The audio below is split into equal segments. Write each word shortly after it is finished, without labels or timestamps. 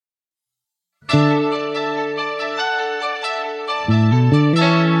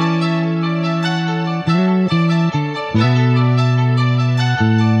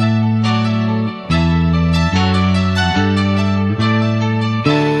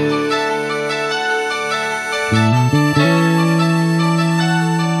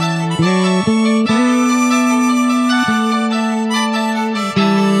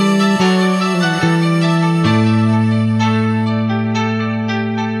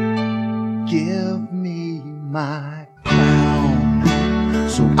give me my crown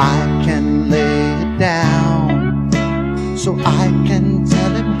so I can lay it down, so I can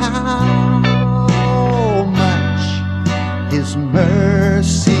tell him how much his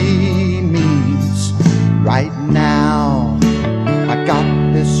mercy means. Right now I got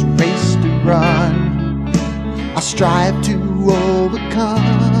this race to run, I strive to overcome,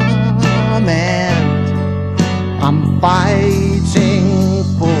 and I'm fighting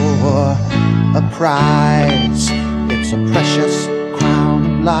for a prize. It's a precious crown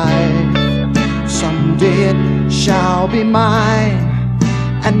of life. Someday it shall be mine,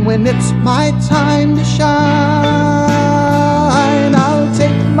 and when it's my time to shine, I'll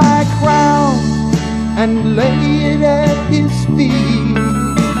take my crown and lay it at his feet,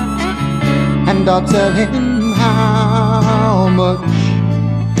 and I'll tell him how much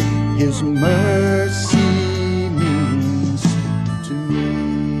his mercy means to me.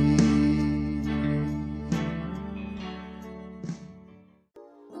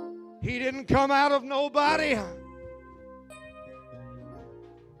 He didn't come out of nobody.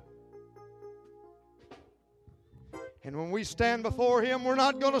 And when we stand before him, we're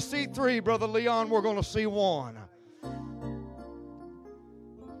not going to see three, Brother Leon. We're going to see one.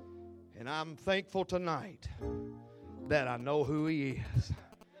 And I'm thankful tonight that I know who he is.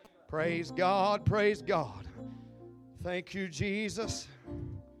 Praise God, praise God. Thank you, Jesus.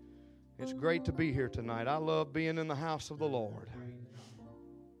 It's great to be here tonight. I love being in the house of the Lord.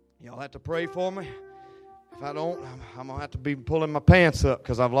 Y'all have to pray for me. If I don't, I'm going to have to be pulling my pants up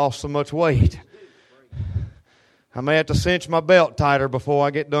because I've lost so much weight. I may have to cinch my belt tighter before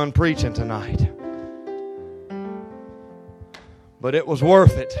I get done preaching tonight. But it was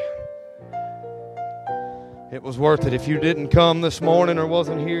worth it. It was worth it. If you didn't come this morning or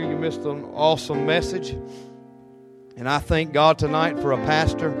wasn't here, you missed an awesome message. And I thank God tonight for a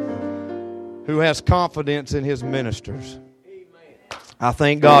pastor who has confidence in his ministers. I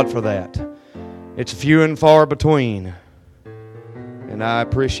thank God for that. It's few and far between. And I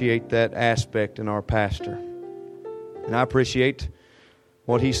appreciate that aspect in our pastor. And I appreciate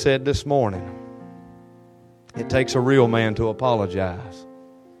what he said this morning. It takes a real man to apologize.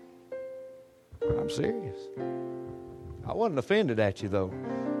 I'm serious. I wasn't offended at you, though.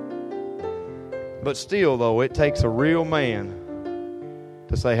 But still, though, it takes a real man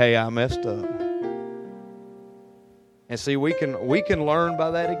to say, hey, I messed up. And see, we can learn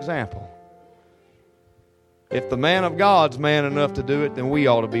by that example. If the man of God's man enough to do it, then we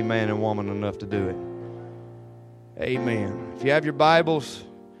ought to be man and woman enough to do it. Amen. If you have your Bibles,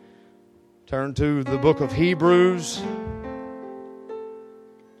 turn to the book of Hebrews.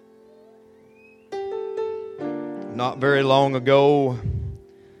 Not very long ago,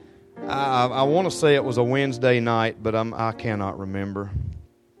 I want to say it was a Wednesday night, but I cannot remember.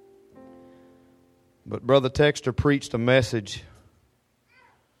 But Brother Texter preached a message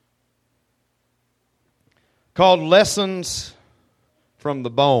called Lessons from the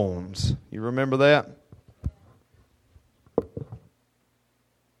Bones. You remember that?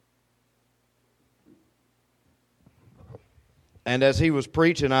 And as he was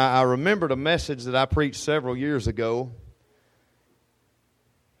preaching, I remembered a message that I preached several years ago.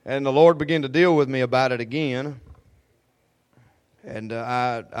 And the Lord began to deal with me about it again. And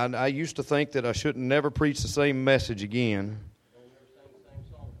I used to think that I shouldn't never preach the same message again.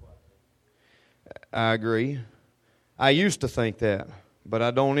 I agree. I used to think that, but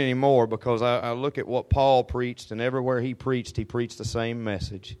I don't anymore, because I look at what Paul preached, and everywhere he preached the same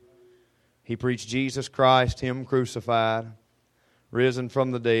message. He preached Jesus Christ, Him crucified, risen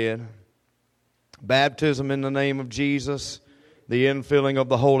from the dead, baptism in the name of Jesus, the infilling of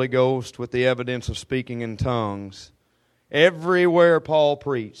the Holy Ghost with the evidence of speaking in tongues. Everywhere Paul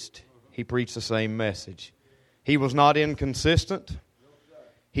preached, he preached the same message. He was not inconsistent.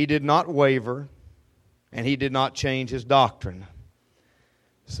 He did not waver. And he did not change his doctrine.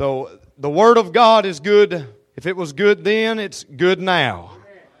 So the Word of God is good. If it was good then, it's good now.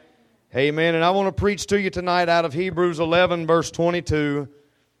 Amen. And I want to preach to you tonight out of Hebrews 11, verse 22.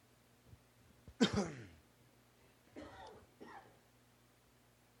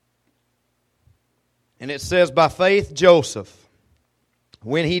 And it says, by faith Joseph,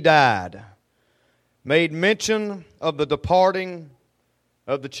 when he died, made mention of the departing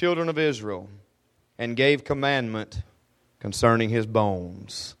of the children of Israel, and gave commandment concerning his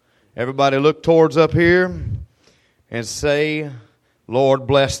bones. Everybody look towards up here and say, Lord,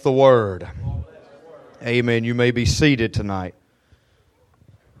 bless the word. Amen. You may be seated tonight.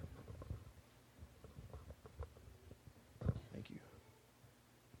 Thank you.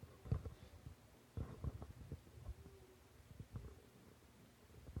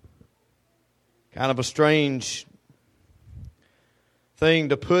 Kind of a strange thing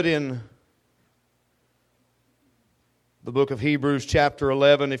to put in the book of Hebrews chapter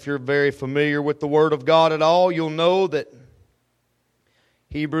 11. If you're very familiar with the Word of God at all, you'll know that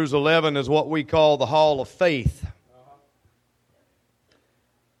Hebrews 11 is what we call the Hall of Faith.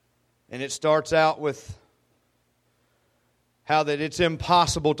 And it starts out with how that it's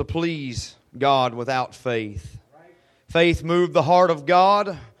impossible to please God without faith. Faith moved the heart of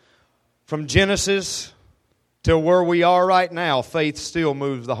God from Genesis to where we are right now. Faith still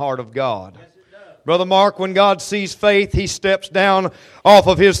moves the heart of God. Brother Mark, when God sees faith, He steps down off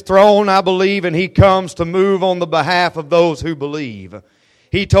of His throne, I believe, and He comes to move on the behalf of those who believe.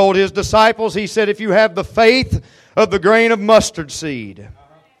 He told His disciples, He said, if you have the faith of the grain of mustard seed.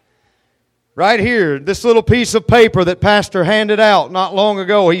 Right here, this little piece of paper that Pastor handed out not long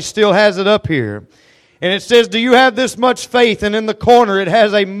ago, he still has it up here. And it says, do you have this much faith? And in the corner it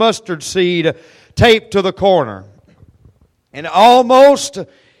has a mustard seed taped to the corner. And almost,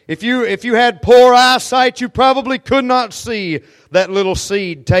 if you had poor eyesight, you probably could not see that little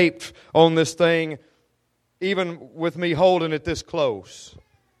seed taped on this thing, even with me holding it this close.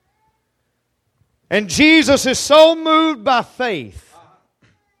 And Jesus is so moved by faith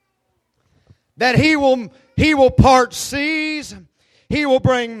that He will part seas, He will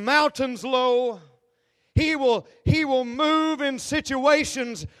bring mountains low, He will move in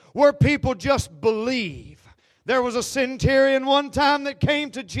situations where people just believe. There was a centurion one time that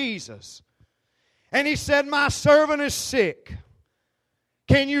came to Jesus, and he said, my servant is sick.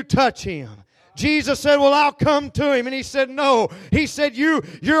 Can you touch him? Jesus said, well, I'll come to him. And he said, no. He said,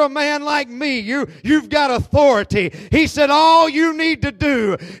 you're a man like me. You've got authority. He said, all you need to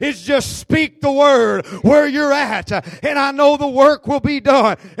do is just speak the word where you're at, and I know the work will be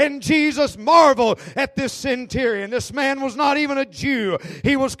done. And Jesus marveled at this centurion. This man was not even a Jew.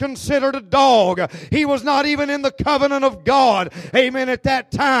 He was considered a dog. He was not even in the covenant of God. Amen, at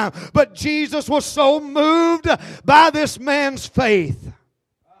that time. But Jesus was so moved by this man's faith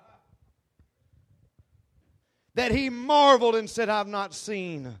that He marveled and said, I've not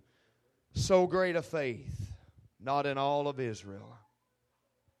seen so great a faith, not in all of Israel.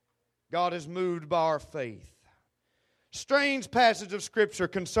 God is moved by our faith. Strange passage of Scripture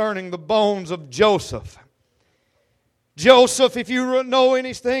concerning the bones of Joseph. Joseph, if you know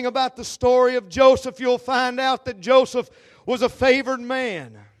anything about the story of Joseph, you'll find out that Joseph was a favored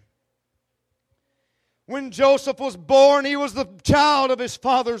man. When Joseph was born, he was the child of his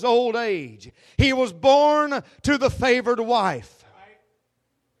father's old age. He was born to the favored wife.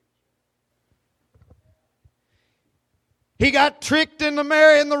 He got tricked into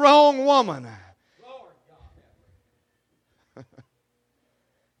marrying the wrong woman.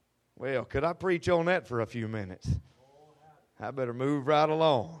 Well, could I preach on that for a few minutes? I better move right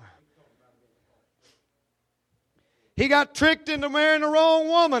along. He got tricked into marrying the wrong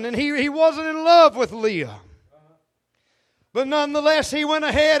woman, and he wasn't in love with Leah. But nonetheless, he went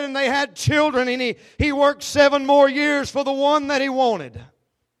ahead and they had children, and he worked 7 more years for the one that he wanted.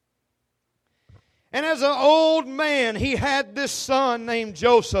 And as an old man, he had this son named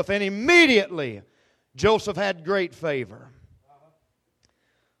Joseph, and immediately Joseph had great favor.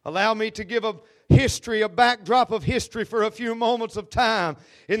 Allow me to give a backdrop of history for a few moments of time.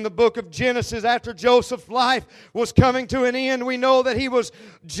 In the book of Genesis, after Joseph's life was coming to an end, we know that he was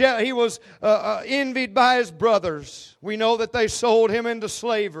envied by his brothers. We know that they sold him into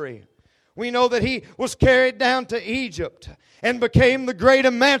slavery. We know that he was carried down to Egypt and became the great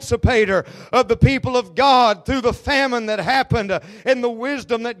emancipator of the people of God through the famine that happened and the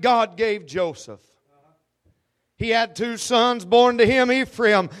wisdom that God gave Joseph. He had 2 sons born to him,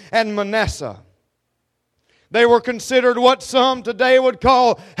 Ephraim and Manasseh. They were considered what some today would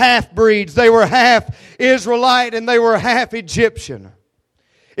call half-breeds. They were half Israelite and they were half Egyptian.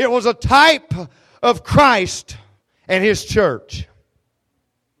 It was a type of Christ and His church.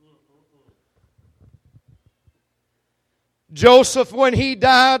 Joseph, when he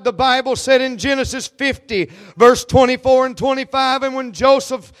died, the Bible said in Genesis 50, verse 24 and 25, and when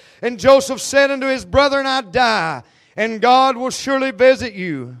Joseph said unto his brethren, I die, and God will surely visit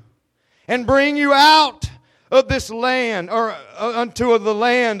you and bring you out of this land, or unto the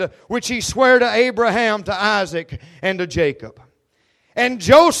land which He sware to Abraham, to Isaac, and to Jacob. And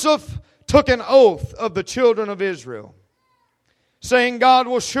Joseph took an oath of the children of Israel, saying, God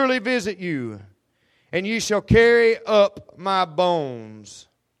will surely visit you, and ye shall carry up my bones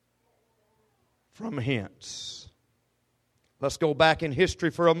from hence. Let's go back in history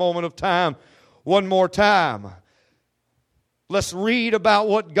for a moment of time, one more time. Let's read about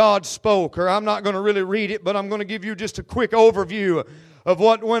what God spoke, or I'm not going to really read it, but I'm going to give you just a quick overview of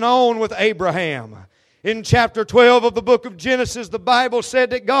what went on with Abraham. In chapter 12 of the book of Genesis, the Bible said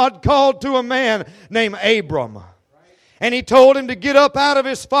that God called to a man named Abram. And He told him to get up out of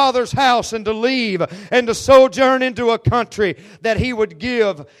his father's house and to leave and to sojourn into a country that He would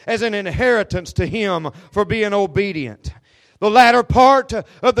give as an inheritance to him for being obedient. The latter part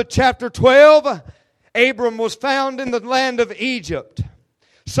of the chapter 12, Abram was found in the land of Egypt.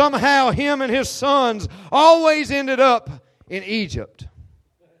 Somehow him and his sons always ended up in Egypt.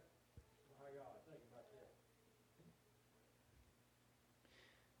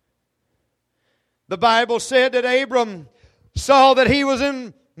 The Bible said that Abram saw that he was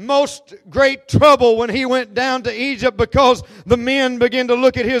in most great trouble when he went down to Egypt, because the men began to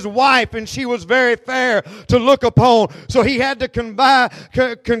look at his wife and she was very fair to look upon. So he had to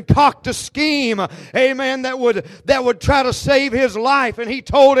concoct a scheme, amen, that would try to save his life. And he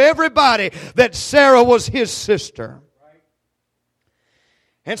told everybody that Sarah was his sister.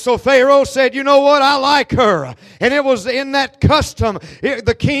 And so Pharaoh said, you know what, I like her. And it was in that custom,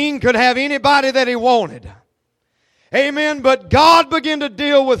 the king could have anybody that he wanted. Amen. But God began to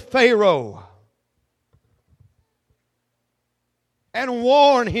deal with Pharaoh and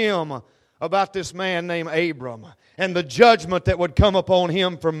warn him about this man named Abram and the judgment that would come upon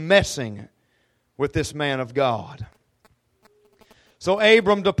him for messing with this man of God. So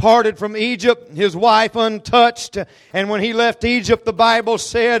Abram departed from Egypt, his wife untouched, and when he left Egypt, the Bible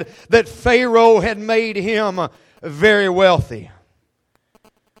said that Pharaoh had made him very wealthy.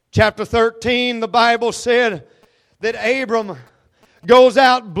 Chapter 13, the Bible said that Abram goes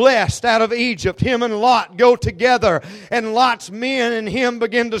out blessed out of Egypt. Him and Lot go together, and Lot's men and him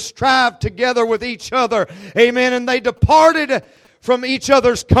begin to strive together with each other. Amen. And they departed from each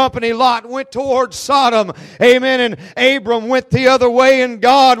other's company. Lot went towards Sodom. Amen. And Abram went the other way. And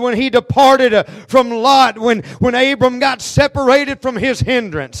God, when He departed from Lot, when Abram got separated from his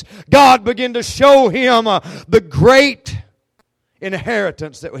hindrance, God began to show him the great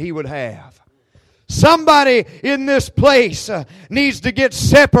inheritance that he would have. Somebody in this place needs to get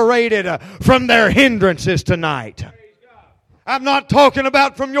separated from their hindrances tonight. I'm not talking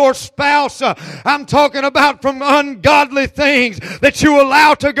about from your spouse. I'm talking about from ungodly things that you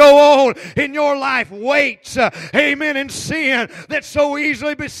allow to go on in your life. Weights, amen, and sin that so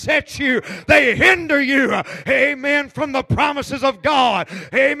easily besets you. They hinder you, amen, from the promises of God.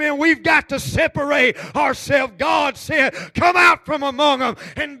 Amen. We've got to separate ourselves. God said, come out from among them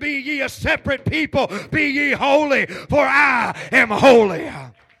and be ye a separate people. Be ye holy, for I am holy.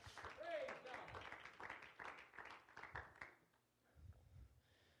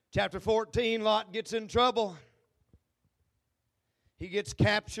 Chapter 14, Lot gets in trouble. He gets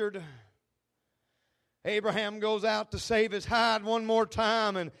captured. Abraham goes out to save his hide one more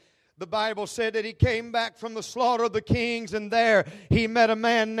time, and the Bible said that he came back from the slaughter of the kings, and there he met a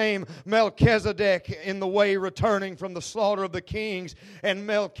man named Melchizedek in the way returning from the slaughter of the kings, and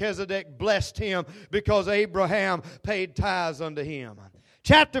Melchizedek blessed him because Abraham paid tithes unto him.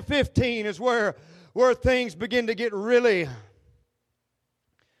 Chapter 15 is where things begin to get really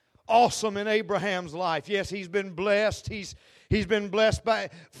awesome in Abraham's life. Yes, he's been blessed. He's been blessed by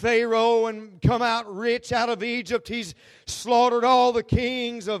Pharaoh and come out rich out of Egypt. He's slaughtered all the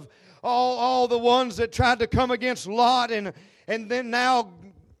kings of all the ones that tried to come against Lot. And then now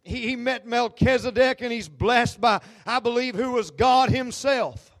he met Melchizedek, and he's blessed by, I believe, who was God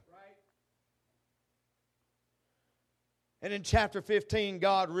Himself. And in chapter 15,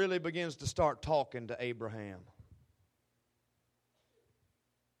 God really begins to start talking to Abraham.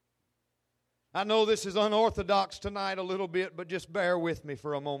 I know this is unorthodox tonight a little bit, but just bear with me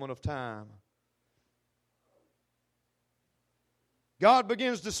for a moment of time. God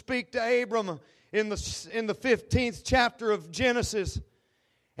begins to speak to Abram in the 15th chapter of Genesis,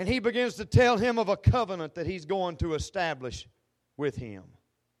 and He begins to tell him of a covenant that He's going to establish with him.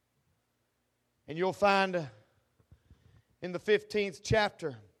 And you'll find in the 15th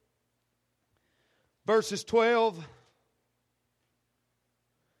chapter, verses 12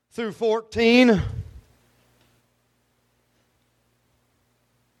 through 14.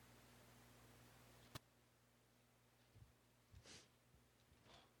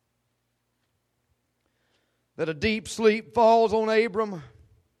 That a deep sleep falls on Abram.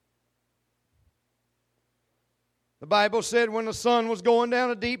 The Bible said when the sun was going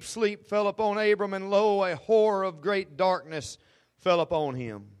down, a deep sleep fell upon Abram, and lo, a horror of great darkness fell upon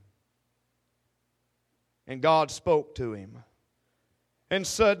him. And God spoke to him and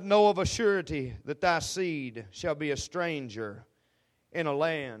said, know of a surety that thy seed shall be a stranger in a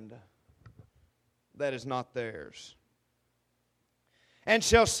land that is not theirs, and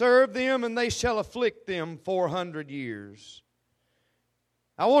shall serve them, and they shall afflict them 400 years.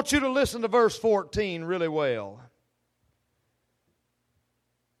 I want you to listen to verse 14 really well.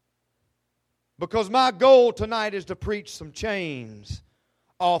 Because my goal tonight is to preach some chains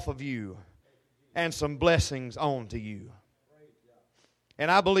off of you and some blessings onto you. And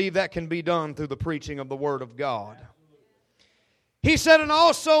I believe that can be done through the preaching of the Word of God. He said, and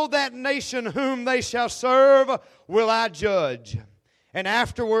also that nation whom they shall serve will I judge, and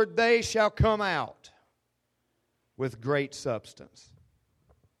afterward they shall come out with great substance.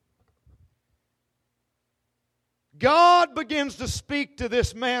 God begins to speak to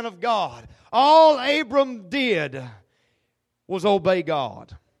this man of God. All Abram did was obey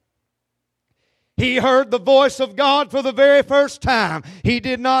God. He heard the voice of God for the very first time. He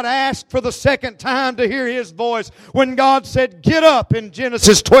did not ask for the second time to hear His voice. When God said, get up in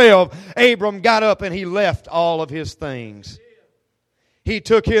Genesis 12, Abram got up and he left all of his things. He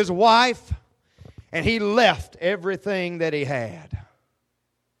took his wife and he left everything that he had.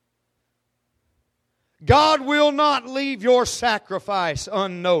 God will not leave your sacrifice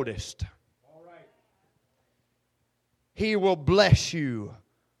unnoticed. He will bless you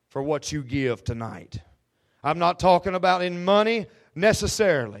for what you give tonight. I'm not talking about in money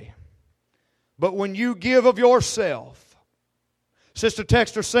necessarily, but when you give of yourself. Sister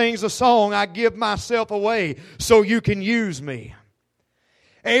Texter sings a song, I give myself away so you can use me.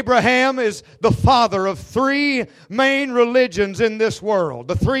 Abraham is the father of three main religions in this world.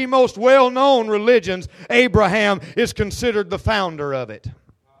 The three most well-known religions, Abraham is considered the founder of it.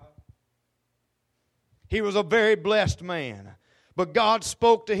 He was a very blessed man. But God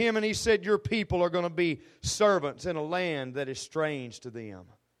spoke to him and He said, your people are going to be servants in a land that is strange to them.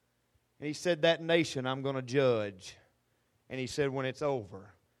 And He said, that nation I'm going to judge. And He said, when it's over,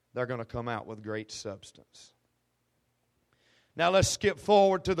 they're going to come out with great substance. Now let's skip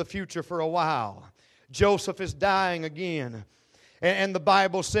forward to the future for a while. Joseph is dying again. And the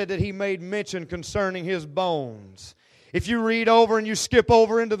Bible said that he made mention concerning his bones. If you read over and you skip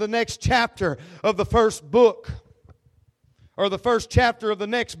over into the next chapter of the first book, or the first chapter of the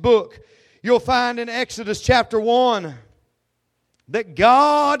next book, you'll find in Exodus chapter 1 that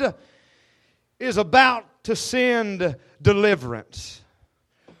God is about to send deliverance.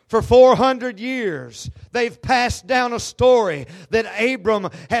 For 400 years, they've passed down a story that Abram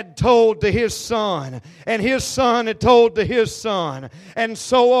had told to his son, and his son had told to his son, and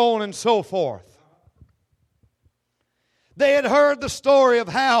so on and so forth. They had heard the story of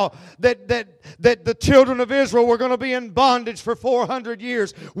how that the children of Israel were going to be in bondage for 400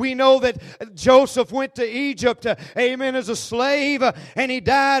 years. We know that Joseph went to Egypt, amen, as a slave, and he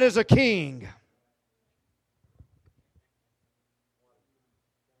died as a king.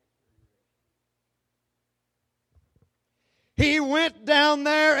 He went down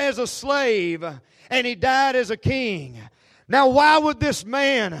there as a slave, and he died as a king. Now, why would this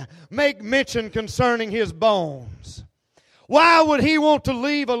man make mention concerning his bones? Why would he want to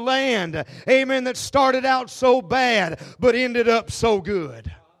leave a land, amen, that started out so bad, but ended up so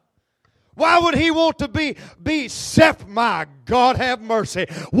good? Why would he want to be my God have mercy.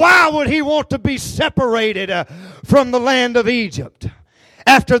 Why would he want to be separated from the land of Egypt?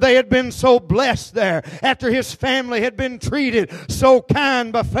 After they had been so blessed there, after his family had been treated so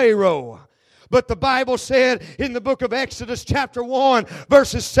kind by Pharaoh. But the Bible said in the book of Exodus chapter 1,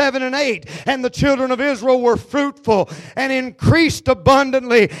 verses 7 and 8, and the children of Israel were fruitful and increased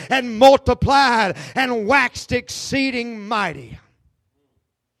abundantly and multiplied and waxed exceeding mighty.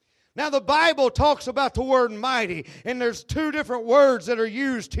 Now the Bible talks about the word mighty, and there's two different words that are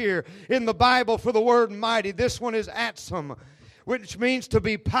used here in the Bible for the word mighty. This one is atzum, which means to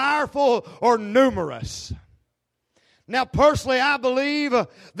be powerful or numerous. Now, personally, I believe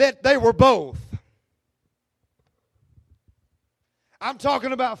that they were both. I'm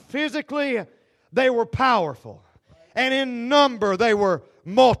talking about physically, they were powerful. And in number, they were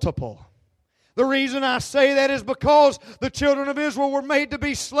multiple. The reason I say that is because the children of Israel were made to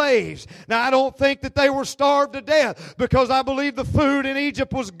be slaves. Now, I don't think that they were starved to death, because I believe the food in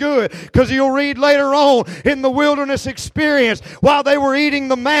Egypt was good. Because you'll read later on in the wilderness experience, while they were eating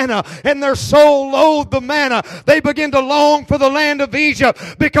the manna and their soul loathed the manna, they began to long for the land of Egypt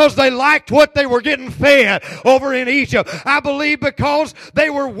because they liked what they were getting fed over in Egypt. I believe because they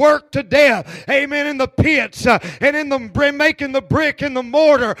were worked to death, amen, in the pits and in the making the brick and the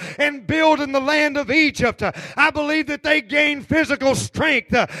mortar and building the land of Egypt. I believe that they gained physical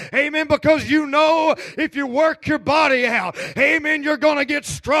strength. Amen. Because you know, if you work your body out, amen, you're going to get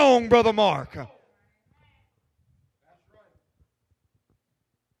strong, Brother Mark. The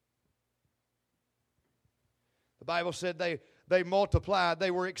Bible said they multiplied,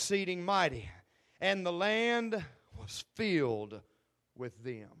 they were exceeding mighty, and the land was filled with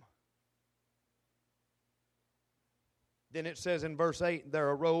them. Then it says in verse 8, there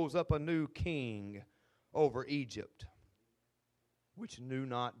arose up a new king over Egypt, which knew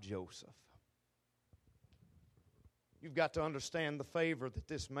not Joseph. You've got to understand the favor that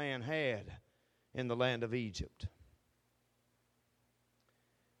this man had in the land of Egypt.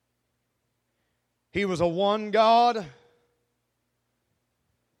 He was a one God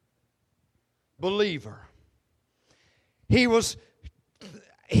believer. He was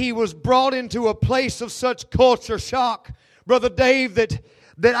brought into a place of such culture shock, Brother Dave, that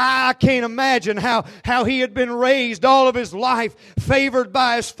I can't imagine how he had been raised all of his life, favored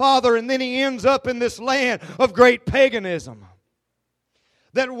by his father, and then he ends up in this land of great paganism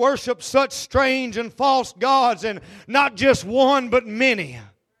that worship such strange and false gods, and not just one but many.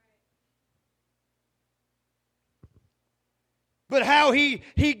 But how he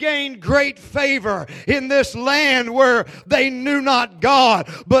gained great favor in this land where they knew not God.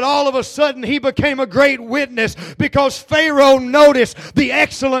 But all of a sudden he became a great witness because Pharaoh noticed the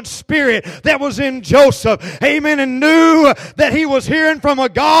excellent spirit that was in Joseph. Amen. And knew that he was hearing from a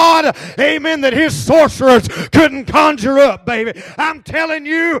God, amen, that his sorcerers couldn't conjure up, baby. I'm telling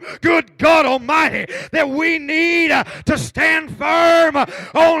you, good God Almighty, that we need to stand firm on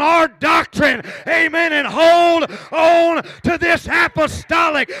our doctrine. Amen. And hold on to this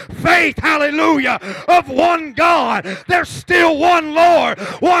apostolic faith, hallelujah, of one God. There's still one Lord,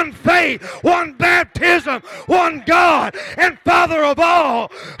 one faith, one baptism, one God and Father of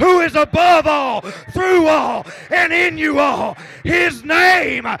all, who is above all, through all, and in you all. His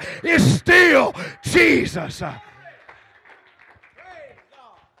name is still Jesus.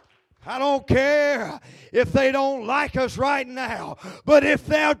 I don't care if they don't like us right now, but if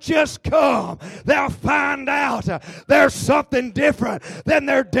they'll just come, they'll find out there's something different than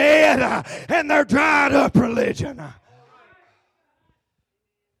their dead and their dried up religion.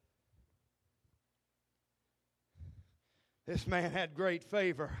 This man had great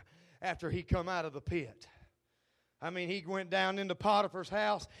favor after he come out of the pit. I mean, he went down into Potiphar's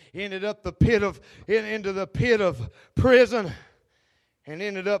house, ended up into the pit of prison, and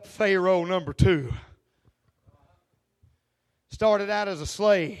ended up Pharaoh number 2. Started out as a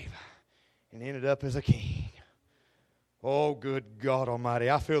slave and ended up as a king. Oh, good God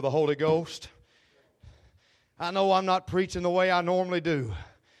Almighty. I feel the Holy Ghost. I know I'm not preaching the way I normally do,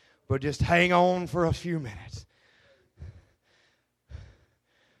 but just hang on for a few minutes.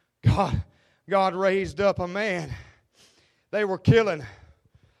 God raised up a man. They were killing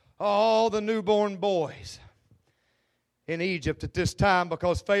all the newborn boys in Egypt at this time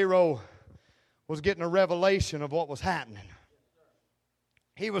because Pharaoh was getting a revelation of what was happening.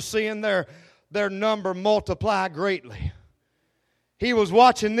 He was seeing their number multiply greatly. He was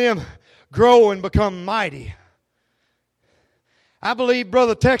watching them grow and become mighty. I believe,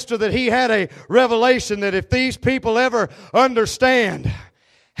 Brother Texter, that he had a revelation that if these people ever understand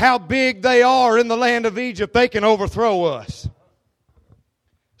how big they are in the land of Egypt, they can overthrow us.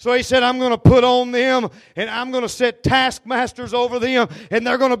 So he said, I'm going to put on them and I'm going to set taskmasters over them and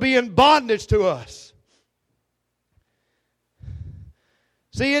they're going to be in bondage to us.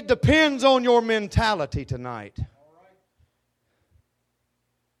 See, it depends on your mentality tonight.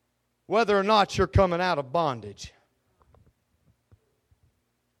 Whether or not you're coming out of bondage.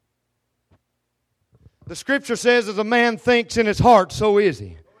 The Scripture says, as a man thinks in his heart, so is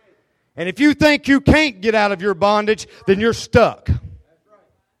he. And if you think you can't get out of your bondage, then you're stuck.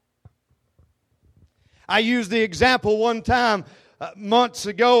 I used the example one time months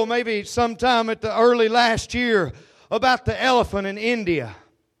ago, maybe sometime at the early last year, about the elephant in India.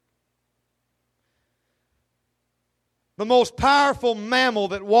 The most powerful mammal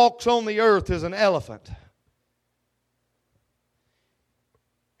that walks on the earth is an elephant.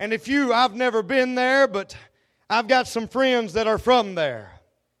 And I've never been there, but I've got some friends that are from there.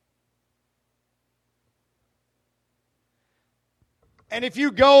 And if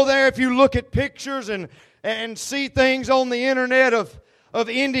you go there, if you look at pictures and see things on the internet of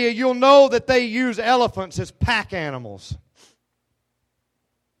India, you'll know that they use elephants as pack animals.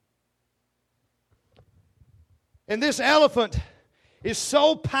 And this elephant is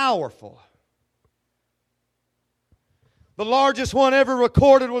so powerful. The largest one ever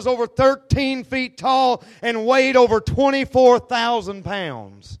recorded was over 13 feet tall and weighed over 24,000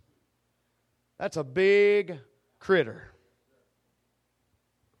 pounds. That's a big critter.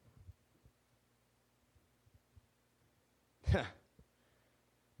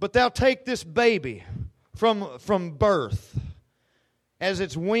 But they'll take this baby from birth as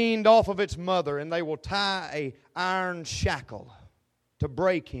it's weaned off of its mother, and they will tie an iron shackle to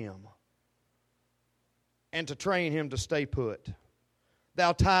break him and to train him to stay put.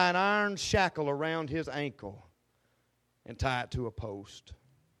 thou tie an iron shackle around his ankle and tie it to a post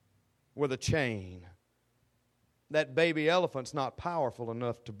with a chain. That baby elephant's not powerful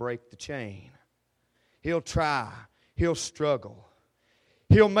enough to break the chain. He'll try. He'll struggle.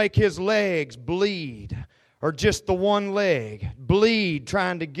 He'll make his legs bleed, or just the one leg bleed,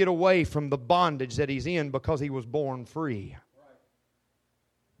 trying to get away from the bondage that he's in because he was born free.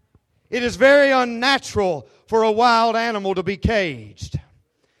 It is very unnatural for a wild animal to be caged.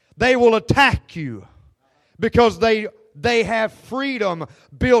 They will attack you because they have freedom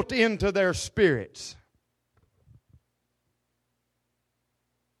built into their spirits.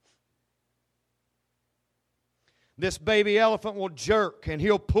 This baby elephant will jerk and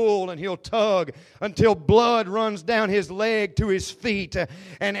he'll pull and he'll tug until blood runs down his leg to his feet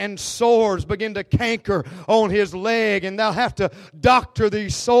and sores begin to canker on his leg, and they'll have to doctor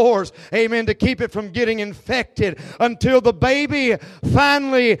these sores, amen, to keep it from getting infected until the baby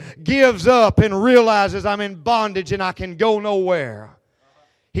finally gives up and realizes, I'm in bondage and I can go nowhere.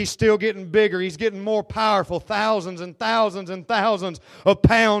 He's still getting bigger. He's getting more powerful. Thousands and thousands and thousands of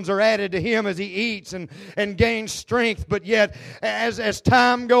pounds are added to him as he eats and gains strength. But yet, as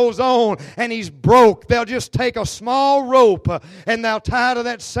time goes on and he's broke, they'll just take a small rope and they'll tie to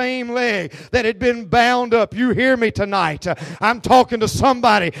that same leg that had been bound up. You hear me tonight? I'm talking to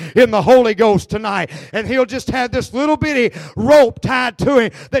somebody in the Holy Ghost tonight. And he'll just have this little bitty rope tied to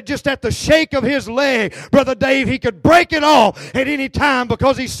him that just at the shake of his leg, Brother Dave, he could break it off at any time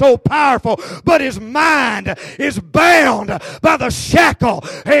because he's so powerful, but his mind is bound by the shackle,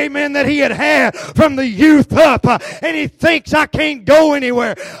 amen, that he had from the youth up, and he thinks, I can't go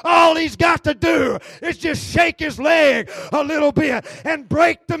anywhere. All he's got to do is just shake his leg a little bit and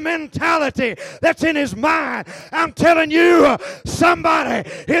break the mentality that's in his mind. I'm telling you, somebody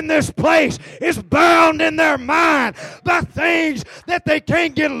in this place is bound in their mind by things that they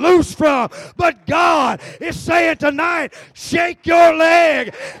can't get loose from, but God is saying tonight, shake your leg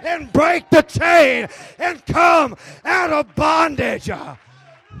and break the chain and come out of bondage.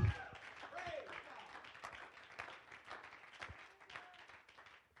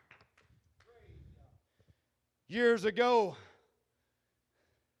 Years ago,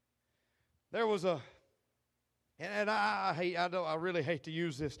 there was and I really hate to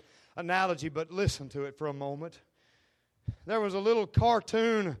use this analogy, but listen to it for a moment. There was a little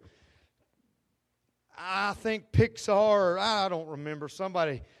cartoon, I think Pixar, I don't remember,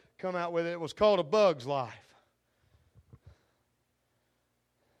 somebody come out with it. It was called A Bug's Life.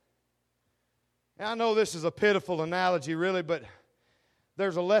 Now, I know this is a pitiful analogy, really, but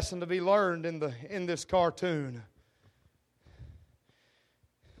there's a lesson to be learned in this cartoon.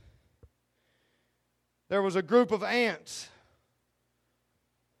 There was a group of ants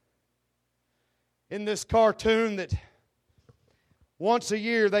in this cartoon that once a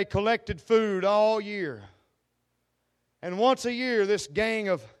year they collected food all year. And once a year this gang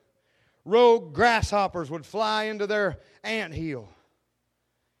of rogue grasshoppers would fly into their anthill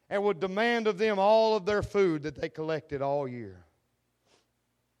and would demand of them all of their food that they collected all year.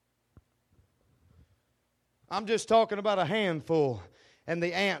 I'm just talking about a handful, and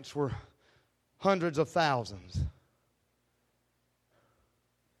the ants were hundreds of thousands.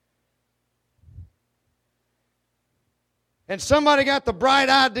 And somebody got the bright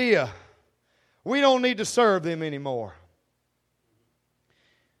idea, we don't need to serve them anymore.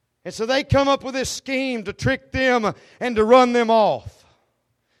 And so they come up with this scheme to trick them and to run them off.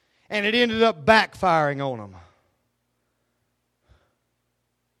 And it ended up backfiring on them.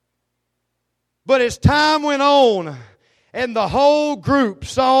 But as time went on and the whole group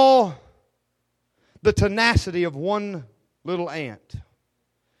saw the tenacity of one little ant,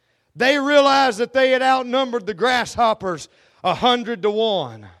 they realized that they had outnumbered the grasshoppers 100 to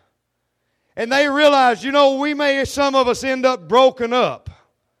 1. And they realized, some of us end up broken up,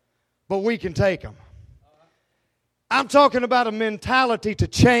 but we can take them. I'm talking about a mentality to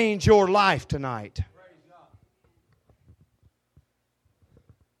change your life tonight.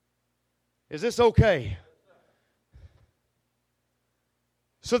 Is this okay?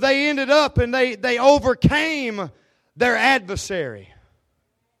 So they ended up and they overcame their adversary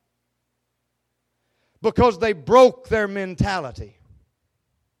because they broke their mentality.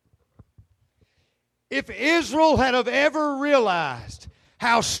 If Israel had have ever realized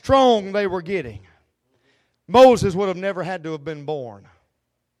how strong they were getting, Moses would have never had to have been born.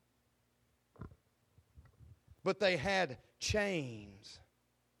 But they had chains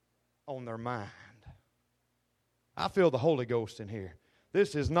on their mind. I feel the Holy Ghost in here.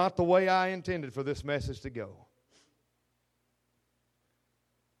 This is not the way I intended for this message to go.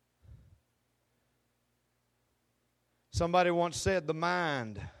 Somebody once said the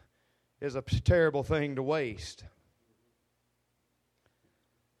mind is a terrible thing to waste.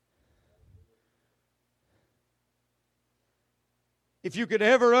 If you could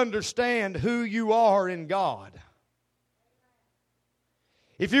ever understand who you are in God,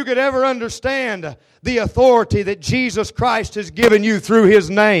 if you could ever understand the authority that Jesus Christ has given you through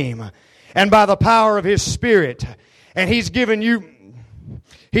His name and by the power of His Spirit, and He's given you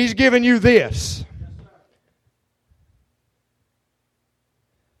this.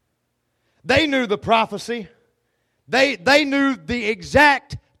 They knew the prophecy. They knew the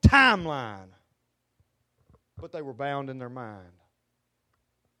exact timeline. But they were bound in their mind.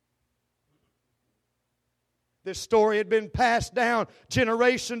 This story had been passed down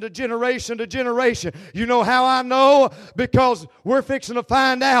generation to generation to generation. You know how I know? Because we're fixing to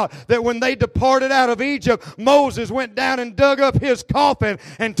find out that when they departed out of Egypt, Moses went down and dug up his coffin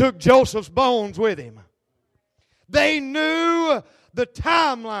and took Joseph's bones with him. They knew the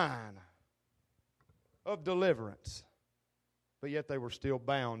timeline of deliverance, but yet they were still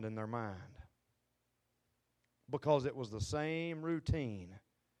bound in their mind because it was the same routine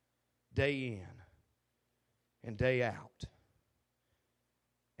day in and day out,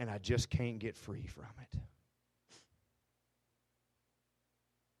 and I just can't get free from it.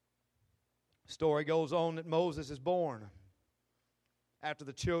 The story goes on that Moses is born after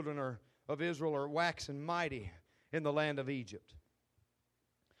the children of Israel are waxing mighty in the land of Egypt.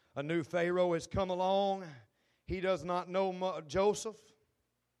 A new Pharaoh has come along. He does not know Joseph.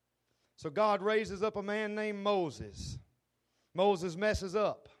 So God raises up a man named Moses. Moses messes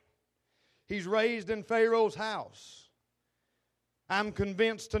up. He's raised in Pharaoh's house. I'm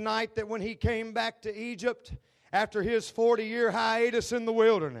convinced tonight that when he came back to Egypt after his 40-year hiatus in the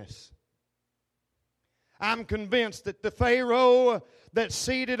wilderness, I'm convinced that the Pharaoh that's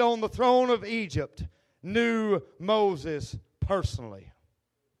seated on the throne of Egypt knew Moses personally.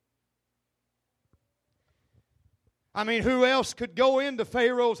 I mean, who else could go into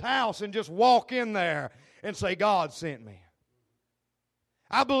Pharaoh's house and just walk in there and say, God sent me?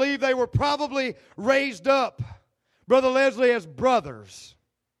 I believe they were probably raised up, Brother Leslie, as brothers.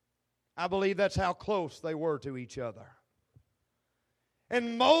 I believe that's how close they were to each other.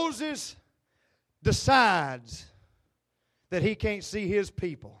 And Moses decides that he can't see his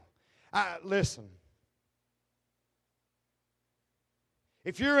people. Listen.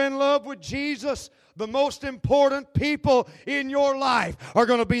 If you're in love with Jesus, the most important people in your life are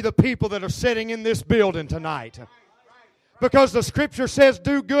going to be the people that are sitting in this building tonight. Because the Scripture says,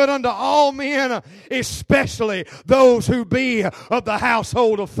 do good unto all men, especially those who be of the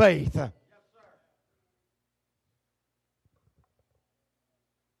household of faith.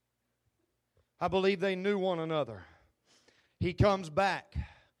 I believe they knew one another. He comes back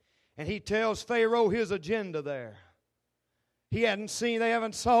and he tells Pharaoh his agenda there. They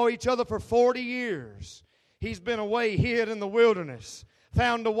haven't saw each other for 40 years. He's been away, hid in the wilderness,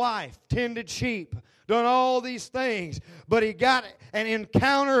 found a wife, tended sheep, done all these things. But he got an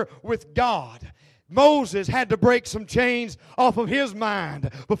encounter with God. Moses had to break some chains off of his mind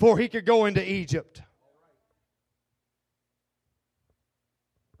before he could go into Egypt.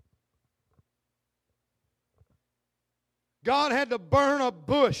 God had to burn a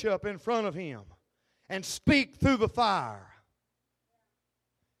bush up in front of him and speak through the fire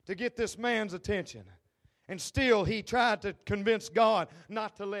to get this man's attention. And still he tried to convince God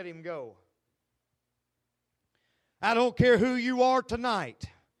not to let him go. I don't care who you are tonight.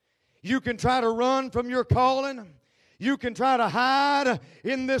 You can try to run from your calling. You can try to hide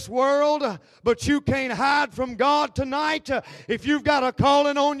in this world, but you can't hide from God tonight. If you've got a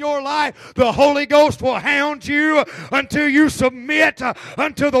calling on your life, the Holy Ghost will hound you until you submit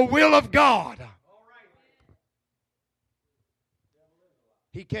unto the will of God.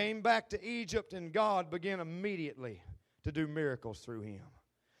 He came back to Egypt, and God began immediately to do miracles through him.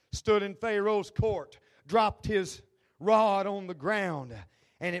 Stood in Pharaoh's court, dropped his rod on the ground,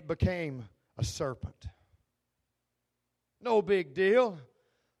 and it became a serpent. No big deal.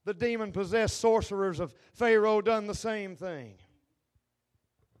 The demon-possessed sorcerers of Pharaoh done the same thing.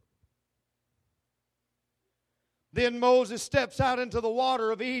 Then Moses steps out into the water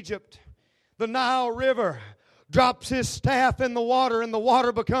of Egypt, the Nile River, drops his staff in the water, and the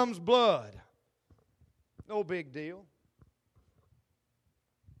water becomes blood. No big deal.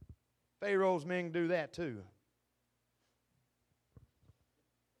 Pharaoh's men do that too.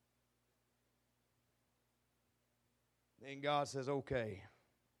 Then God says, okay,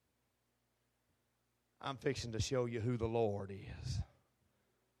 I'm fixing to show you who the Lord is.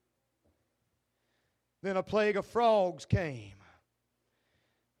 Then a plague of frogs came.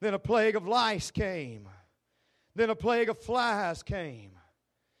 Then a plague of lice came. Then a plague of flies came.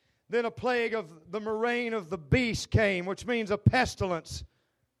 Then a plague of the murrain of the beast came, which means a pestilence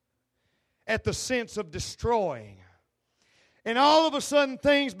at the sense of destroying. And all of a sudden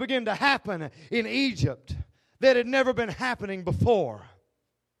things began to happen in Egypt that had never been happening before.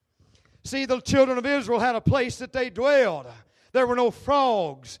 See, the children of Israel had a place that they dwelled. There were no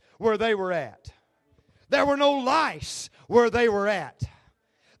frogs where they were at. There were no lice where they were at.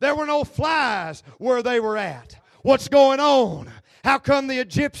 There were no flies where they were at. What's going on? How come the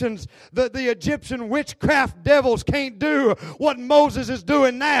Egyptians, the Egyptian witchcraft devils can't do what Moses is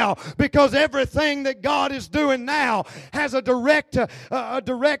doing now? Because everything that God is doing now has a direct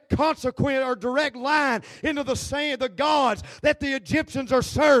consequence or direct line into the gods that the Egyptians are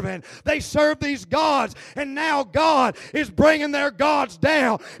serving. They serve these gods, and now God is bringing their gods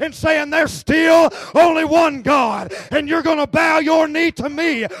down and saying there's still only one God, and you're going to bow your knee to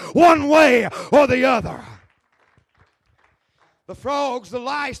me one way or the other. The frogs, the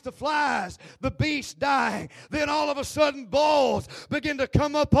lice, the flies, the beasts dying. Then all of a sudden boils begin to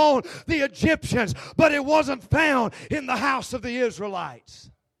come upon the Egyptians, but it wasn't found in the house of the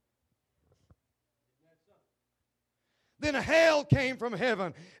Israelites. Then hail came from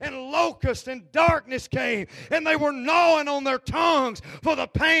heaven, and locusts and darkness came, and they were gnawing on their tongues for the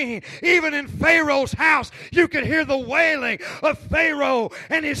pain. Even in Pharaoh's house, you could hear the wailing of Pharaoh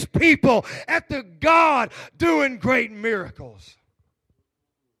and his people at the God doing great miracles.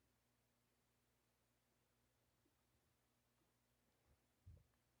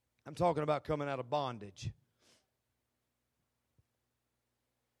 I'm talking about coming out of bondage.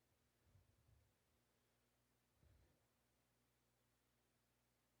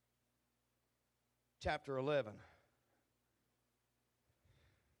 Chapter 11.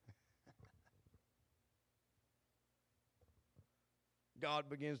 God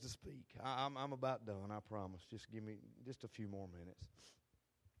begins to speak. I'm about done, I promise. Just give me just a few more minutes.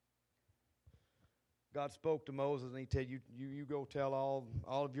 God spoke to Moses and he said, you go tell all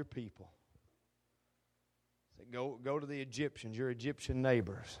of your people. He said, go to the Egyptians, your Egyptian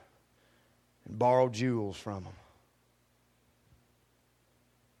neighbors, and borrow jewels from them.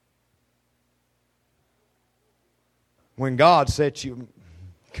 When God sets you,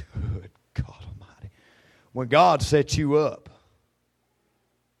 good God Almighty, when God sets you up,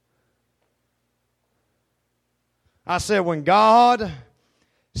 I said when God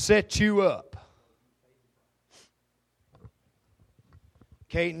sets you up,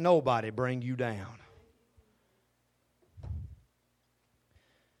 can't nobody bring you down.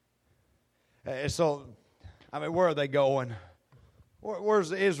 So, where are they going?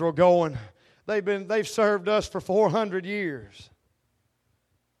 Where's Israel going? They've served us for 400 years.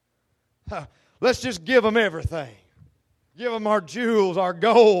 Let's just give them everything. Give them our jewels, our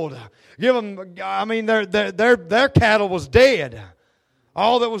gold. Give them. Their cattle was dead.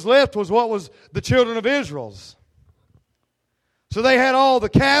 All that was left was what was the children of Israel's. So they had all the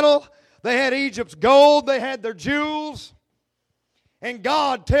cattle, they had Egypt's gold, they had their jewels. And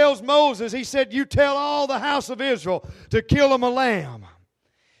God tells Moses, he said, you tell all the house of Israel to kill them a lamb.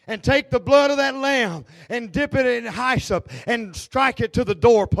 And take the blood of that lamb and dip it in hyssop and strike it to the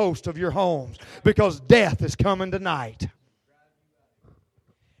doorpost of your homes. Because death is coming tonight.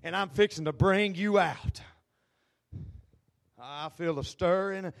 And I'm fixing to bring you out. I feel a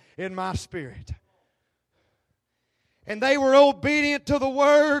stir in my spirit. And they were obedient to the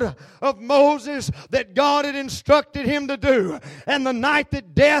word of Moses that God had instructed him to do. And the night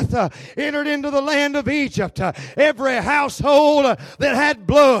that death entered into the land of Egypt, every household that had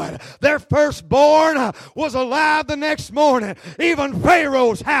blood, their firstborn was alive the next morning. Even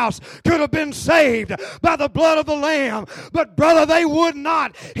Pharaoh's house could have been saved by the blood of the Lamb. But brother, they would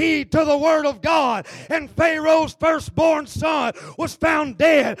not heed to the word of God. And Pharaoh's firstborn son was found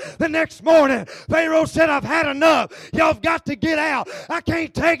dead the next morning. Pharaoh said, I've had enough. Y'all have got to get out. I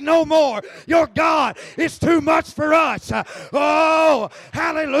can't take no more. Your God is too much for us. Oh,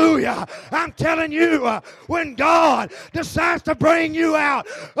 hallelujah. I'm telling you, when God decides to bring you out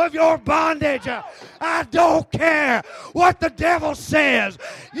of your bondage, I don't care what the devil says.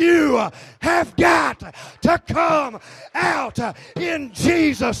 You have got to come out in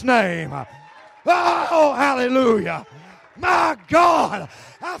Jesus' name. Oh, hallelujah. My God,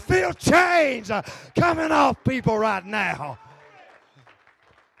 I feel chains coming off people right now.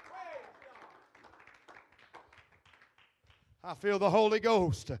 I feel the Holy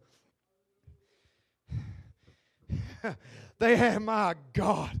Ghost. They had, my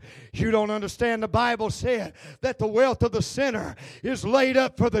God, you don't understand. The Bible said that the wealth of the sinner is laid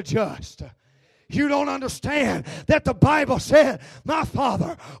up for the just. You don't understand that the Bible said, my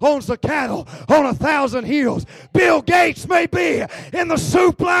Father owns the cattle on 1,000 hills. Bill Gates may be in the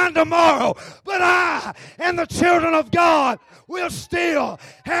soup line tomorrow, but I and the children of God will still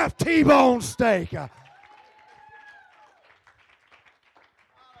have T-bone steak.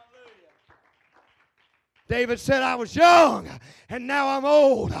 David said, I was young, and now I'm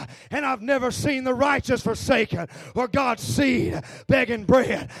old, and I've never seen the righteous forsaken or God's seed begging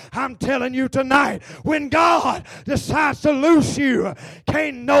bread. I'm telling you tonight, when God decides to loose you,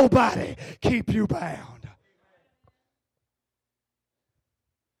 can't nobody keep you bound.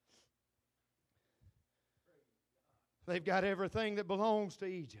 They've got everything that belongs to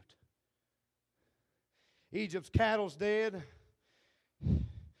Egypt. Egypt's cattle's dead.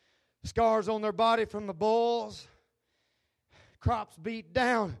 Scars on their body from the bulls. Crops beat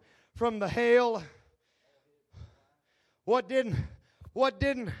down from the hail. What the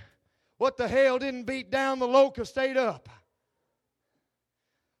hail didn't beat down, the locust ate up.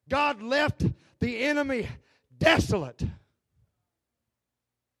 God left the enemy desolate.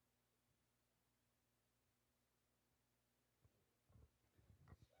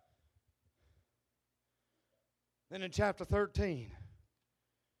 Then in chapter 13,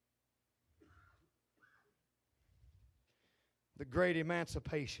 the great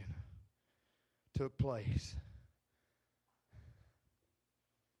emancipation took place.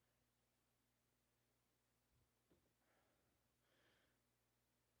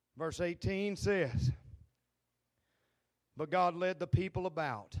 Verse 18 says, but God led the people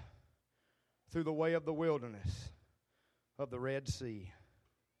about through the way of the wilderness of the Red Sea.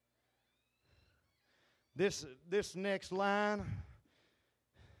 This next line,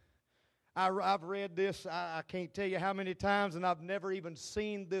 I've read this, I can't tell you how many times, and I've never even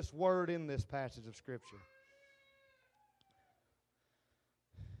seen this word in this passage of Scripture.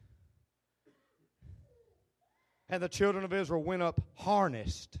 And the children of Israel went up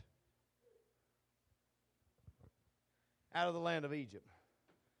harnessed out of the land of Egypt.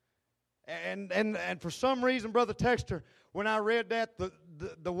 And for some reason, Brother Texter, when I read that,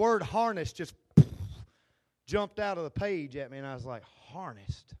 the word harnessed just jumped out of the page at me, and I was like,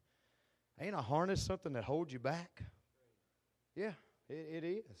 harnessed? Ain't a harness something that holds you back? Yeah, it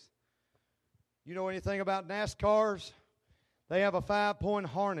is. You know anything about NASCARs? They have a 5-point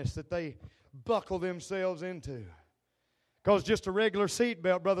harness that they buckle themselves into. Because just a regular seat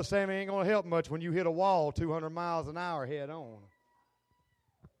belt, Brother Sammy, ain't going to help much when you hit a wall 200 miles an hour head on.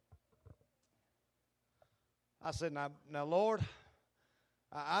 I said, now Lord,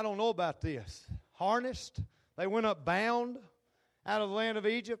 I don't know about this. Harnessed? They went up bound out of the land of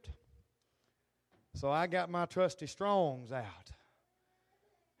Egypt. So I got my trusty Strongs out.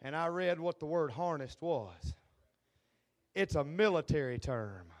 And I read what the word harnessed was. It's a military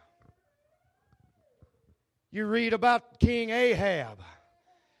term. You read about King Ahab.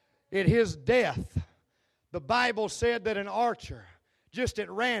 At his death, the Bible said that an archer, just at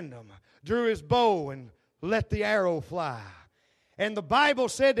random, drew his bow and let the arrow fly. And the Bible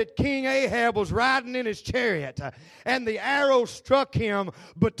said that King Ahab was riding in his chariot, and the arrow struck him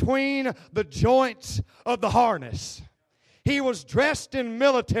between the joints of the harness. He was dressed in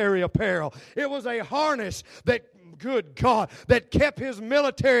military apparel. It was a harness that, good God, that kept his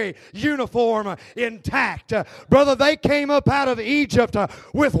military uniform intact. Brother, they came up out of Egypt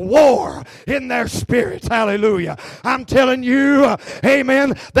with war in their spirits. Hallelujah. I'm telling you,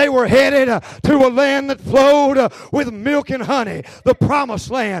 amen, they were headed to a land that flowed with milk and honey, the promised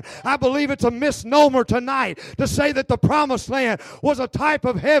land. I believe it's a misnomer tonight to say that the promised land was a type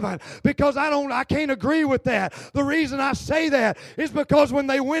of heaven, because I can't agree with that. The reason I say that is because when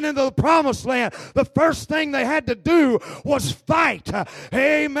they went into the promised land, the first thing they had to do was fight.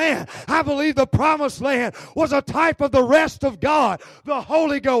 Amen. I believe the promised land was a type of the rest of God, the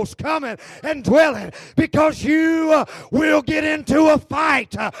Holy Ghost coming and dwelling, because you will get into a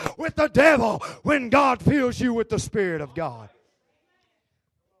fight with the devil when God fills you with the Spirit of God.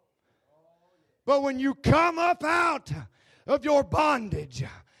 But when you come up out of your bondage,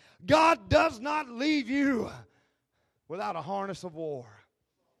 God does not leave you without a harness of war.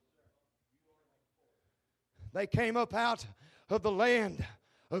 They came up out of the land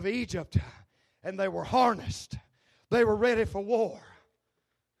of Egypt, and they were harnessed. They were ready for war.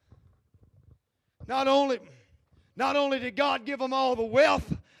 Not only did God give them all the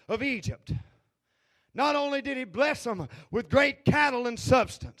wealth of Egypt, not only did He bless them with great cattle and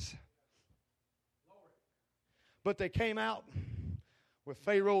substance, but they came out with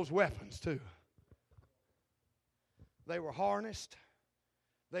Pharaoh's weapons too. They were harnessed.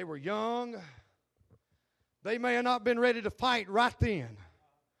 They were young. They may have not been ready to fight right then,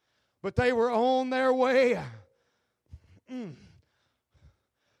 But they were on their way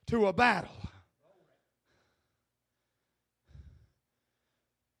to a battle.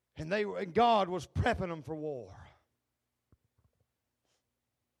 And God was prepping them for war.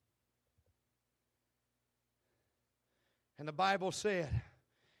 And the Bible said,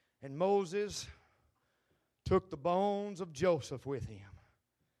 and Moses took the bones of Joseph with him.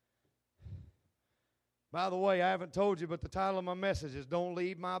 By the way, I haven't told you, but the title of my message is Don't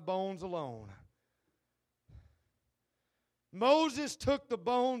Leave My Bones Alone. Moses took the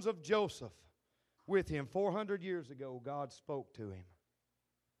bones of Joseph with him. 400 years ago, God spoke to him.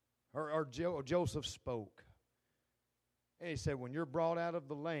 Joseph spoke. And he said, when you're brought out of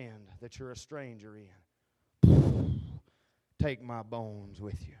the land that you're a stranger in, take my bones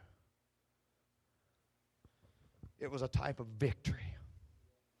with you. It was a type of victory.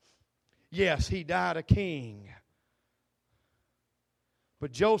 Yes, he died a king.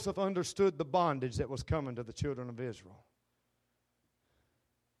 But Joseph understood the bondage that was coming to the children of Israel.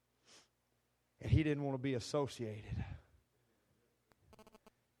 And he didn't want to be associated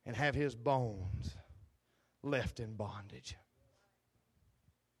and have his bones left in bondage.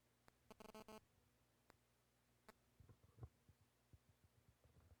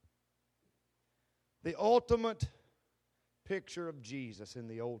 The ultimate picture of Jesus in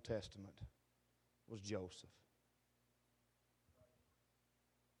the Old Testament was Joseph.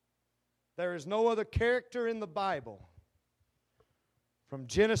 There is no other character in the Bible, from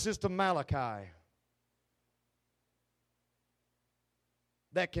Genesis to Malachi,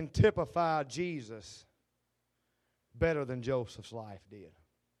 that can typify Jesus better than Joseph's life did.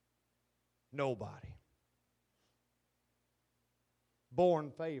 Nobody.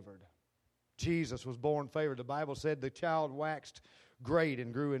 Born favored. Jesus was born favored. The Bible said the child waxed great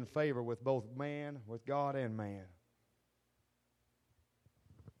and grew in favor with both man, with God and man.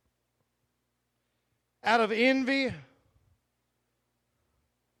 Out of envy,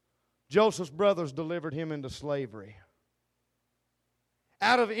 Joseph's brothers delivered him into slavery.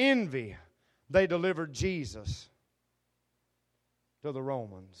 Out of envy, they delivered Jesus to the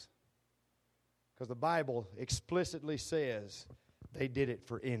Romans. Because the Bible explicitly says they did it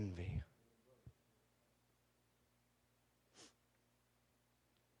for envy.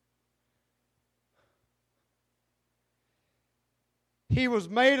 He was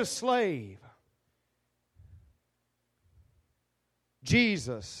made a slave.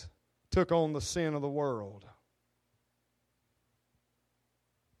 Jesus took on the sin of the world.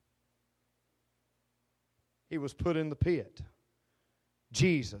 He was put in the pit.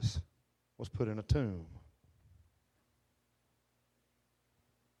 Jesus was put in a tomb.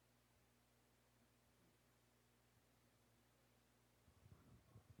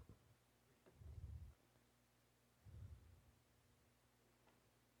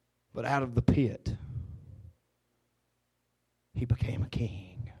 But out of the pit, he became a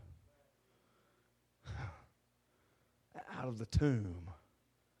king. Out of the tomb,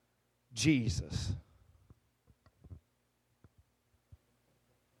 Jesus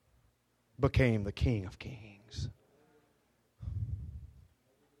became the King of Kings.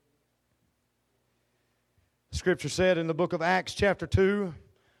 Scripture said in the book of Acts chapter 2,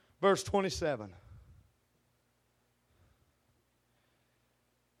 verse 27,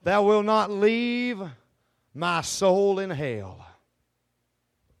 "Thou wilt not leave my soul in hell,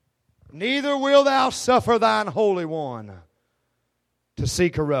 neither wilt thou suffer thine Holy One to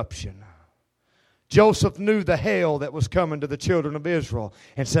see corruption." Joseph knew the hell that was coming to the children of Israel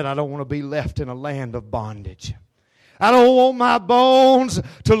and said, I don't want to be left in a land of bondage. I don't want my bones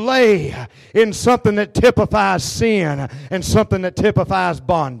to lay in something that typifies sin and something that typifies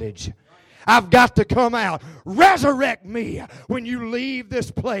bondage. I've got to come out. Resurrect me when you leave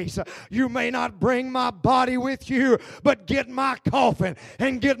this place. You may not bring my body with you, but get my coffin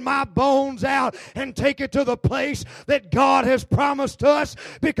and get my bones out and take it to the place that God has promised us,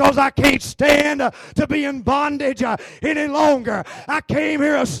 because I can't stand to be in bondage any longer. I came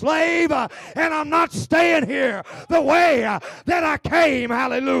here a slave and I'm not staying here the way that I came.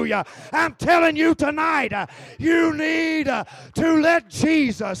 Hallelujah. I'm telling you tonight, you need to let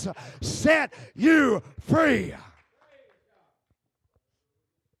Jesus set you free.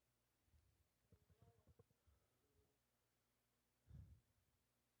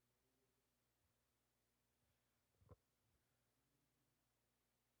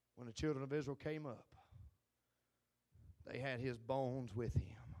 When the children of Israel came up, they had his bones with him.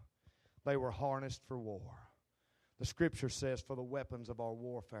 They were harnessed for war. The Scripture says, for the weapons of our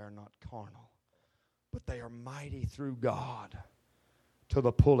warfare are not carnal, but they are mighty through God to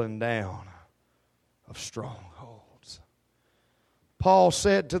the pulling down of strongholds. Paul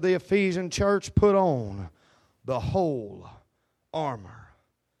said to the Ephesian church, put on the whole armor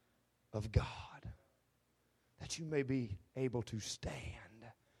of God, that you may be able to stand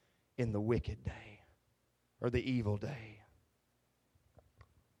in the wicked day or the evil day.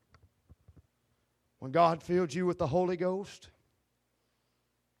 When God filled you with the Holy Ghost,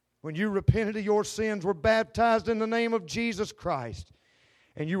 when you repented of your sins, were baptized in the name of Jesus Christ,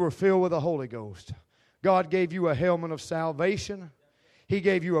 and you were filled with the Holy Ghost, God gave you a helmet of salvation. He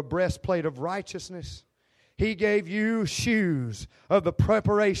gave you a breastplate of righteousness. He gave you shoes of the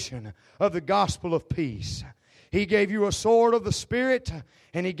preparation of the gospel of peace. He gave you a sword of the Spirit,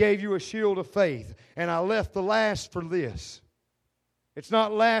 and He gave you a shield of faith. And I left the last for this. It's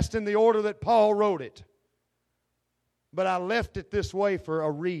not last in the order that Paul wrote it, but I left it this way for a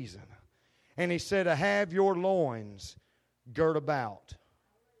reason. And he said, to have your loins girt about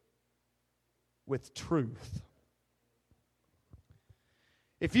with truth.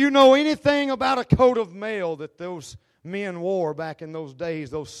 If you know anything about a coat of mail that those men wore back in those days,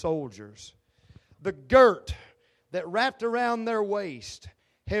 those soldiers, the girt that wrapped around their waist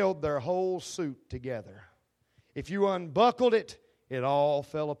held their whole suit together. If you unbuckled it, it all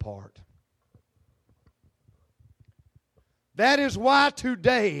fell apart. That is why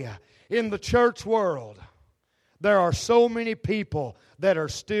today in the church world there are so many people that are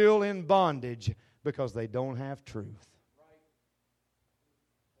still in bondage because they don't have truth.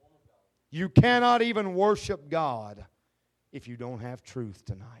 You cannot even worship God if you don't have truth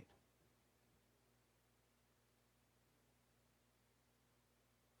tonight.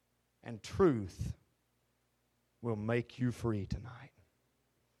 And truth will make you free tonight.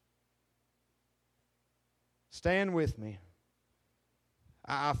 Stand with me.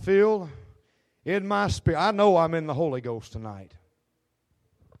 I feel in my spirit, I know I'm in the Holy Ghost tonight.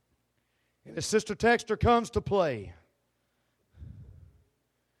 And as Sister Texter comes to play,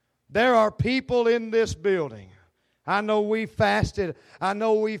 there are people in this building. I know we've fasted. I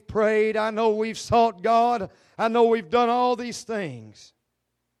know we've prayed. I know we've sought God. I know we've done all these things.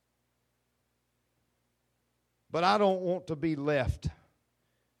 But I don't want to be left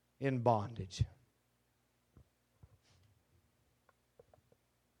in bondage.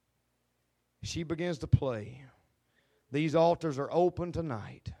 She begins to play. These altars are open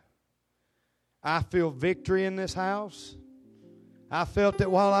tonight. I feel victory in this house. I felt it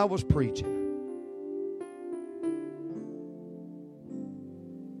while I was preaching.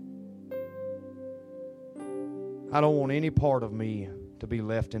 I don't want any part of me to be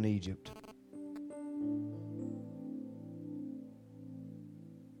left in Egypt.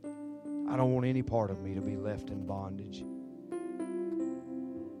 I don't want any part of me to be left in bondage.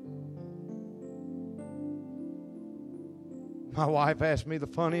 My wife asked me the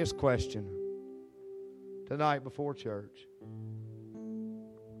funniest question tonight before church.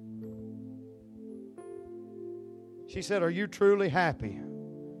 She said, "Are you truly happy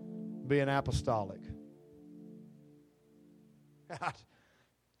being apostolic?"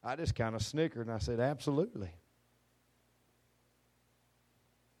 I just kind of snickered and I said, "Absolutely."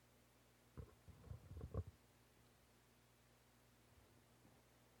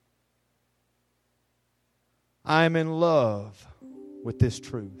 I am in love with this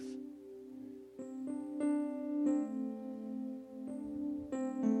truth.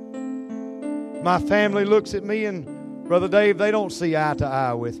 My family looks at me and, Brother Dave, they don't see eye to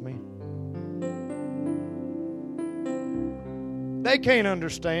eye with me. They can't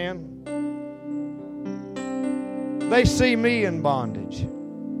understand. They see me in bondage.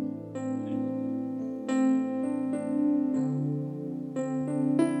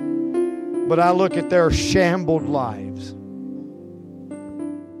 But I look at their shambled lives,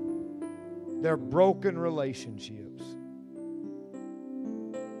 their broken relationships,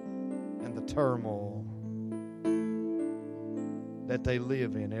 and the turmoil that they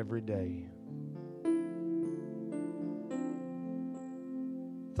live in every day,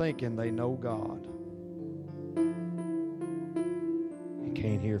 thinking they know God and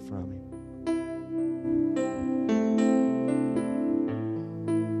can't hear from Him.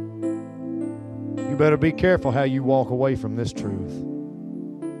 You better be careful how you walk away from this truth.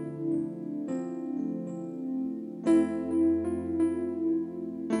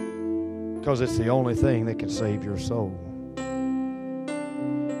 Because it's the only thing that can save your soul.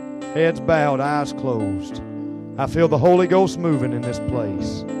 Heads bowed, eyes closed. I feel the Holy Ghost moving in this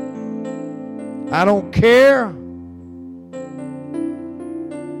place. I don't care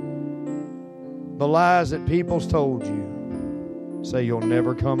the lies that people's told you. Say you'll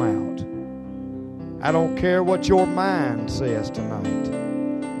never come out. I don't care what your mind says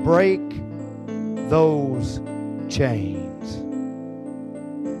tonight. Break those chains.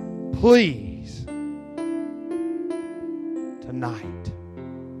 please, tonight,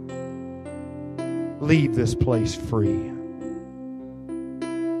 leave this place free.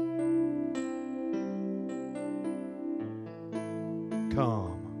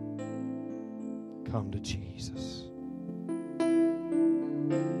 Come to Jesus.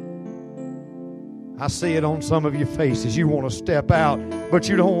 I see it on some of your faces. You want to step out, but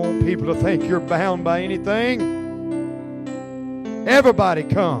you don't want people to think you're bound by anything. Everybody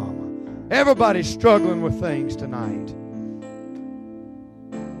come. Everybody's struggling with things tonight.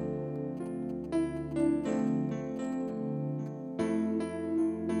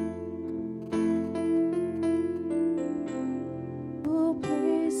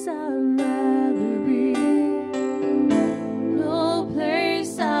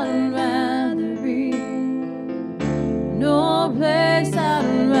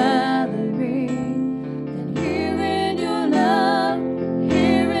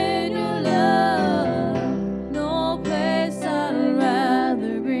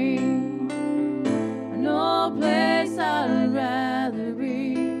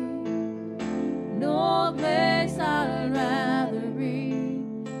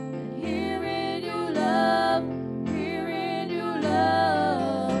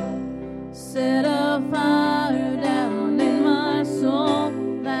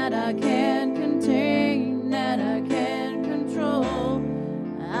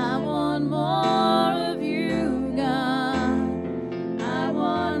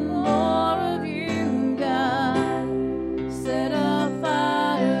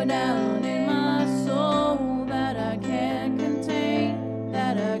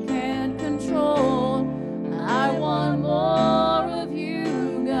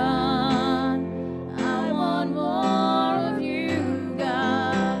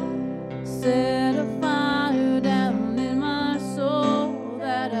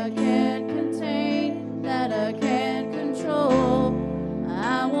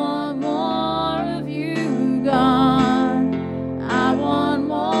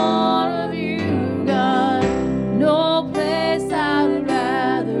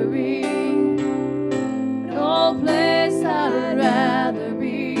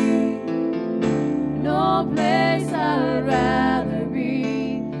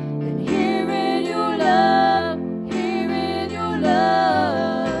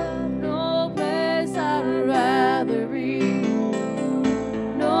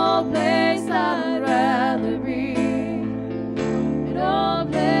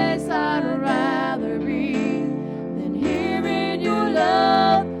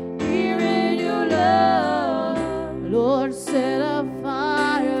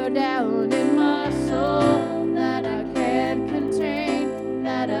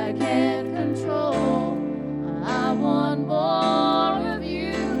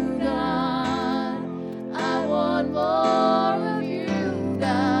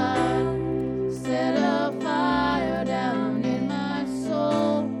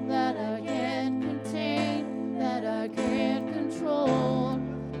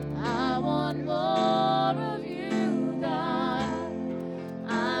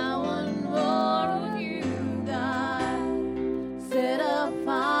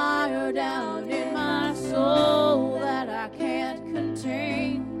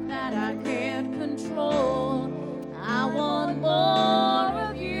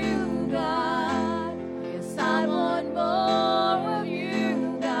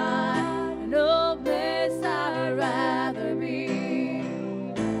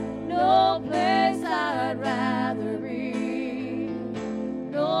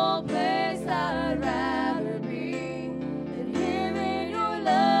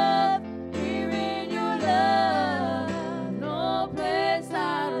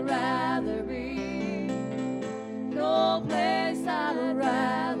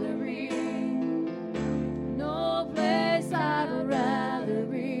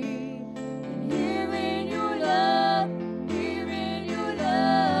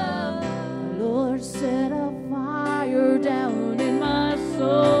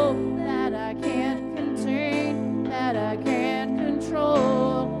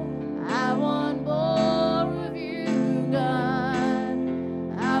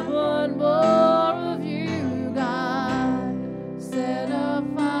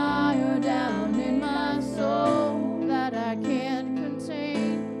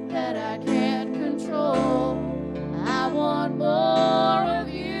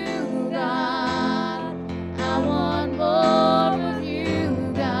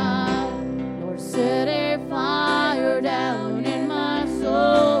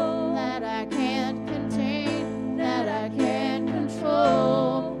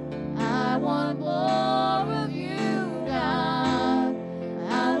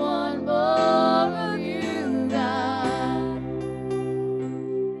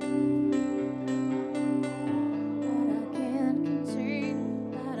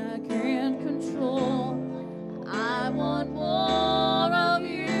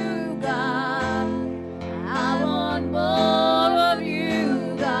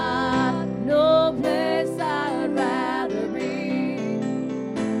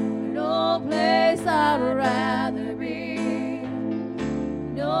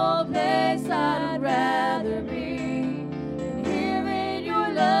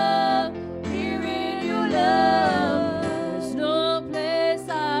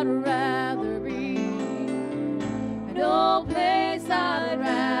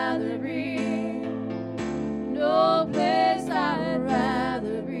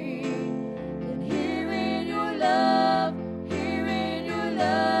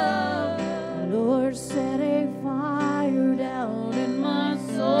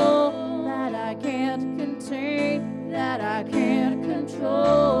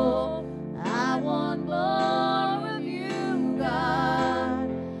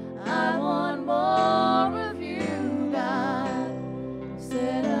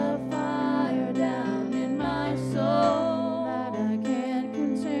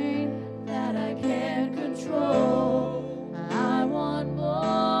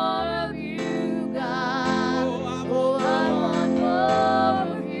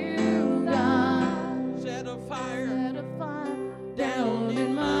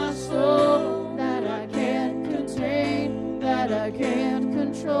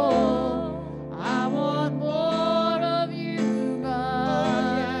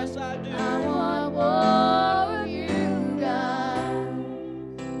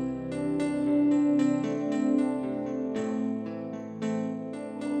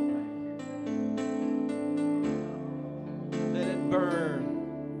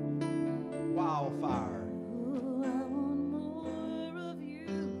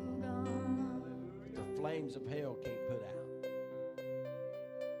 flames of hell can't put out.